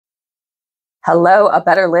Hello, A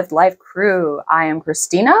Better Lived Life crew. I am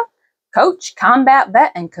Christina, coach, combat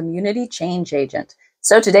vet, and community change agent.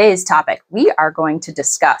 So today's topic, we are going to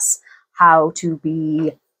discuss how to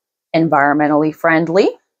be environmentally friendly,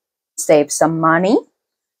 save some money,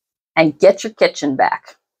 and get your kitchen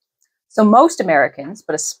back. So most Americans,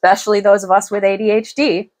 but especially those of us with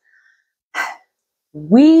ADHD,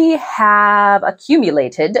 we have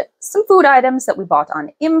accumulated some food items that we bought on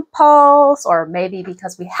impulse, or maybe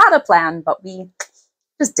because we had a plan, but we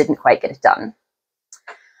just didn't quite get it done.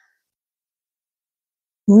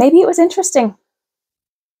 Maybe it was interesting.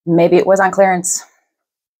 Maybe it was on clearance.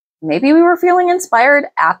 Maybe we were feeling inspired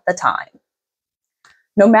at the time.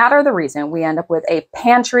 No matter the reason, we end up with a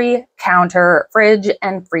pantry, counter, fridge,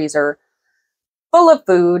 and freezer full of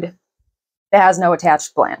food that has no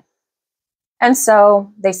attached plan. And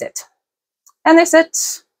so they sit, and they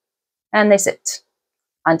sit, and they sit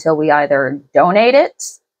until we either donate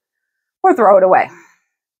it or throw it away.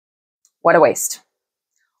 What a waste.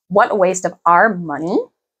 What a waste of our money.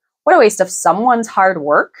 What a waste of someone's hard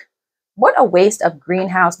work. What a waste of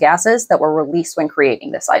greenhouse gases that were released when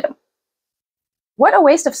creating this item. What a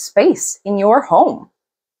waste of space in your home.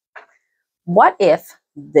 What if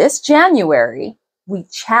this January we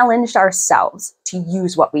challenged ourselves to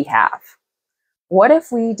use what we have? What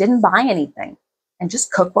if we didn't buy anything and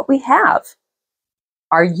just cook what we have?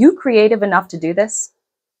 Are you creative enough to do this?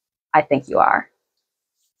 I think you are.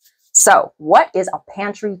 So, what is a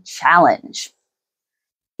pantry challenge?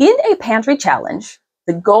 In a pantry challenge,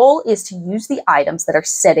 the goal is to use the items that are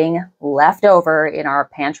sitting left over in our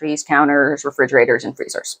pantries, counters, refrigerators, and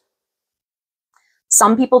freezers.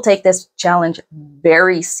 Some people take this challenge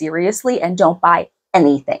very seriously and don't buy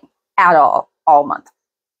anything at all month.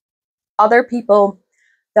 Other people,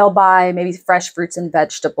 they'll buy maybe fresh fruits and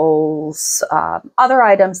vegetables, other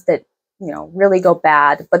items that, really go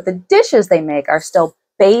bad, but the dishes they make are still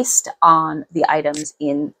based on the items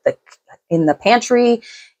in the pantry,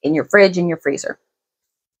 in your fridge, in your freezer.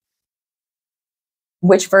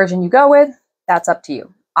 Which version you go with, that's up to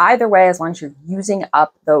you. Either way, as long as you're using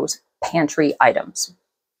up those pantry items.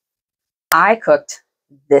 I cooked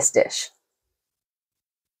this dish.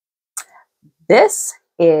 This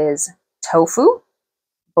is tofu,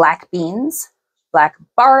 black beans, black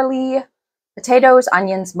barley, potatoes,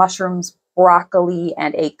 onions, mushrooms, broccoli,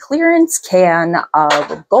 and a clearance can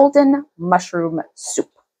of golden mushroom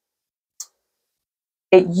soup.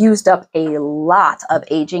 It used up a lot of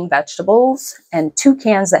aging vegetables and 2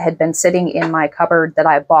 cans that had been sitting in my cupboard that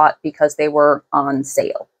I bought because they were on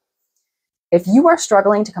sale. If you are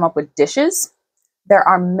struggling to come up with dishes, there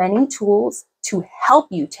are many tools to help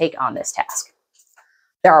you take on this task.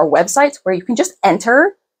 There are websites where you can just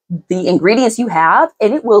enter the ingredients you have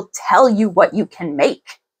and it will tell you what you can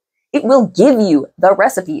make. It will give you the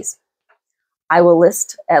recipes. I will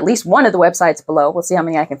list at least one of the websites below. We'll see how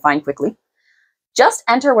many I can find quickly. Just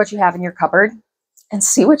enter what you have in your cupboard and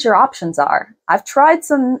see what your options are. I've tried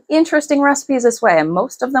some interesting recipes this way and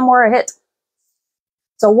most of them were a hit.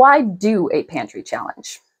 So why do a pantry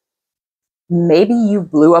challenge? Maybe you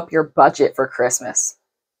blew up your budget for Christmas.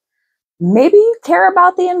 Maybe you care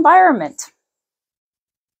about the environment.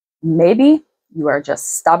 Maybe you are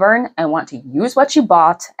just stubborn and want to use what you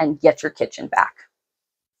bought and get your kitchen back.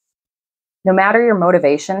 No matter your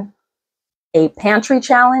motivation, a pantry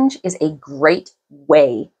challenge is a great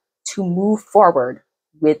way to move forward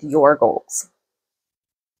with your goals.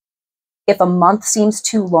 If a month seems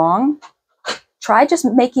too long, try just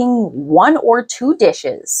making 1 or 2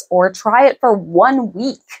 dishes, or try it for 1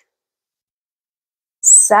 week.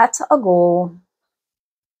 Set a goal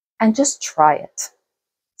and just try it.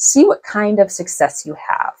 See what kind of success you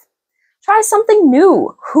have. Try something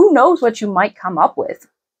new. Who knows what you might come up with?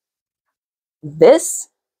 This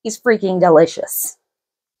is freaking delicious.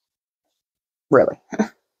 Really.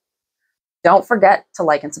 Don't forget to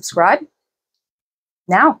like and subscribe.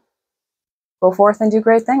 Now, go forth and do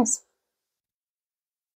great things.